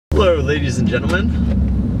Hello ladies and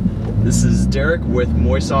gentlemen, this is Derek with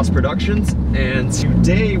Moy Sauce Productions, and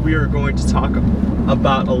today we are going to talk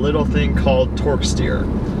about a little thing called torque steer,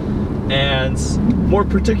 and more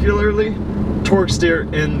particularly torque steer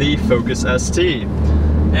in the Focus ST.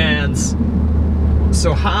 And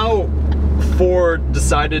so how Ford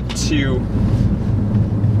decided to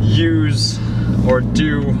use or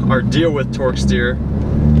deal with torque steer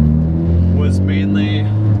was mainly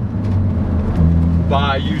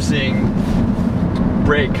by using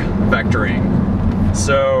brake vectoring.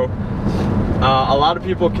 So a lot of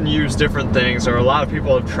people can use different things, or a lot of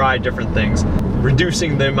people have tried different things,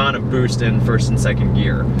 reducing the amount of boost in first and second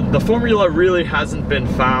gear. The formula really hasn't been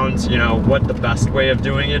found, you know, what the best way of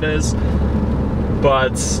doing it is,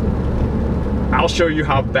 but I'll show you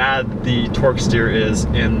how bad the torque steer is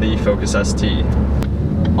in the Focus ST.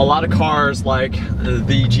 A lot of cars like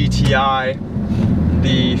the GTI,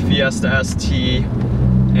 the Fiesta ST,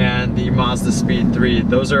 and the Mazda Speed 3,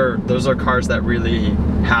 those are cars that really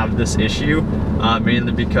have this issue,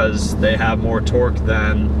 mainly because they have more torque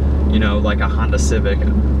than, you know, like a Honda Civic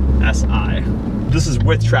SI. This is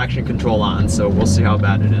with traction control on, so we'll see how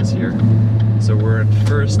bad it is here. So we're in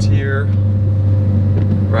first here,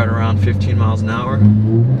 right around 15 miles an hour.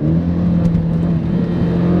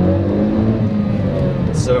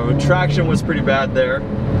 So traction was pretty bad there.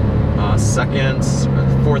 Second,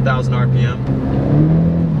 4,000 RPM.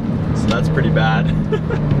 So that's pretty bad.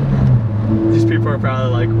 These people are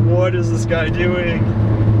probably like, what is this guy doing?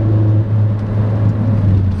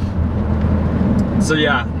 So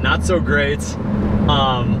yeah, not so great.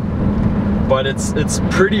 But it's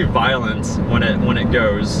pretty violent when it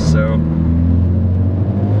goes. So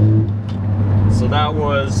that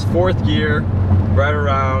was fourth gear, right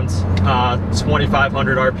around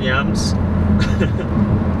 2,500 RPMs.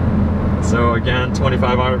 So again,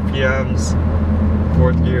 25 RPMs,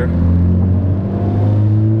 fourth gear.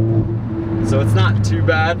 So it's not too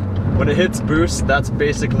bad. When it hits boost, that's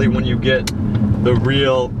basically when you get the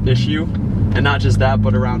real issue. And not just that,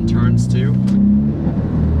 but around turns too.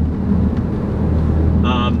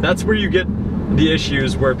 That's where you get the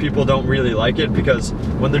issues where people don't really like it, because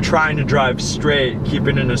when they're trying to drive straight, keep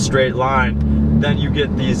it in a straight line, then you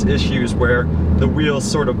get these issues where the wheel's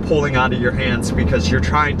sort of pulling out of your hands because you're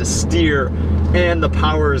trying to steer and the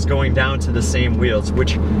power is going down to the same wheels,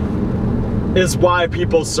 which is why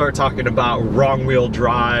people start talking about wrong wheel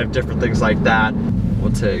drive, different things like that.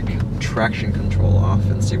 We'll take traction control off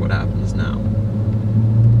and see what happens now.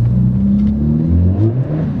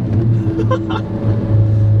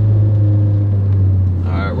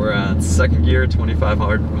 Alright, we're at second gear,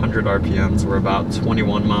 2,500 RPMs. We're about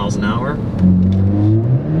 21 miles an hour.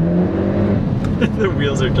 The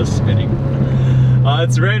wheels are just spinning.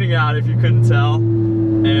 It's raining out, if you couldn't tell,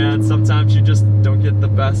 and sometimes you just don't get the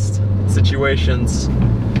best situations,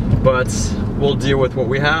 but we'll deal with what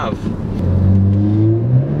we have.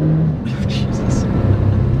 Jesus.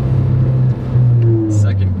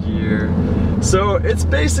 Second gear. So it's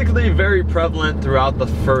basically very prevalent throughout the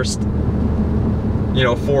first, you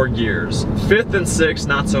know, 4 gears. Fifth and sixth,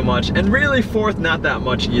 not so much, and really fourth, not that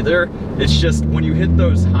much either. It's just when you hit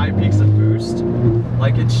those high peaks of boost,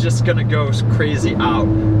 like it's just gonna go crazy out,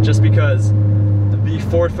 just because the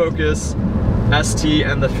Ford Focus ST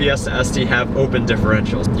and the Fiesta ST have open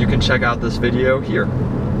differentials. You can check out this video here,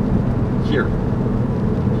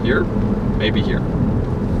 maybe here.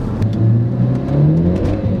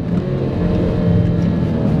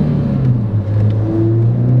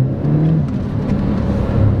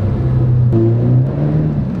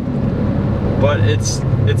 But it's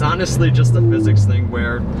honestly just a physics thing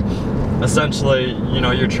where essentially, you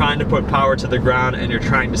know, you're trying to put power to the ground and you're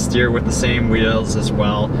trying to steer with the same wheels as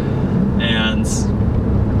well. And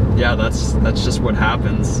yeah, that's just what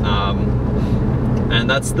happens. And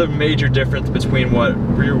that's the major difference between what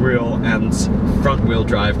rear wheel and front wheel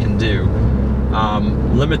drive can do.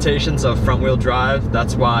 Limitations of front wheel drive,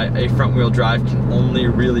 that's why a front wheel drive can only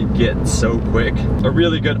really get so quick. A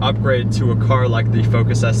really good upgrade to a car like the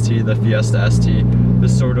Focus ST, the Fiesta ST, to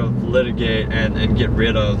sort of litigate and get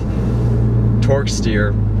rid of torque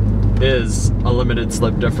steer is a limited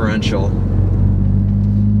slip differential.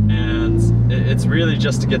 And it's really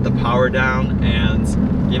just to get the power down and,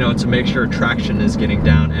 you know, to make sure traction is getting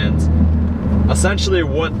down. And essentially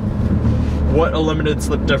what a limited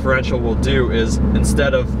slip differential will do is,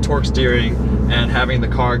 instead of torque steering and having the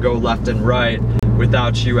car go left and right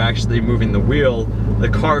without you actually moving the wheel, the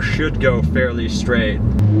car should go fairly straight.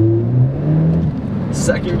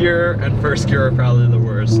 Second gear and first gear are probably the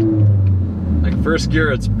worst. Like first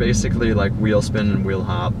gear, it's basically like wheel spin and wheel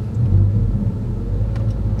hop.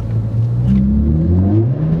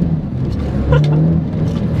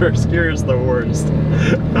 First gear is the worst.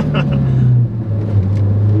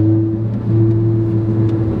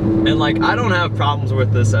 And like, I don't have problems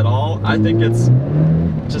with this at all. I think it's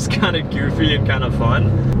just kind of goofy and kind of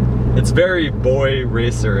fun. It's very boy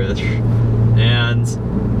racer-ish. And,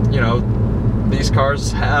 you know, these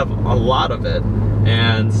cars have a lot of it.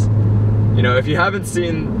 And, you know, if you haven't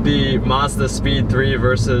seen the Mazda Speed 3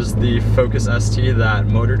 versus the Focus ST that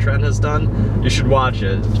Motor Trend has done, you should watch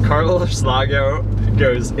it. Carlos Lago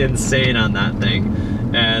goes insane on that thing.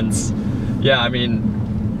 And yeah, I mean,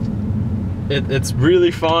 it's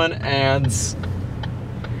really fun, and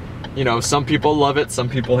you know, some people love it, some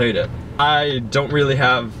people hate it. I don't really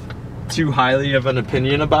have too highly of an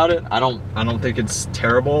opinion about it. I don't think it's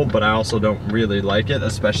terrible, but I also don't really like it,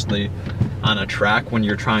 especially on a track when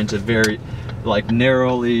you're trying to very like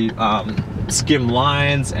narrowly skim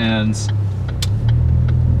lines, and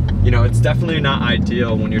you know, it's definitely not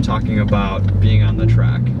ideal when you're talking about being on the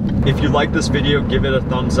track. If you like this video, give it a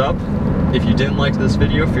thumbs up. If you didn't like this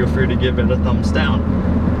video, feel free to give it a thumbs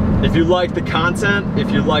down. If you like the content,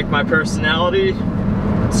 if you like my personality,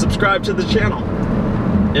 subscribe to the channel.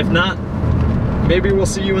 If not, maybe we'll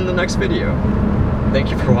see you in the next video.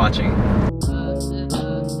 Thank you for watching.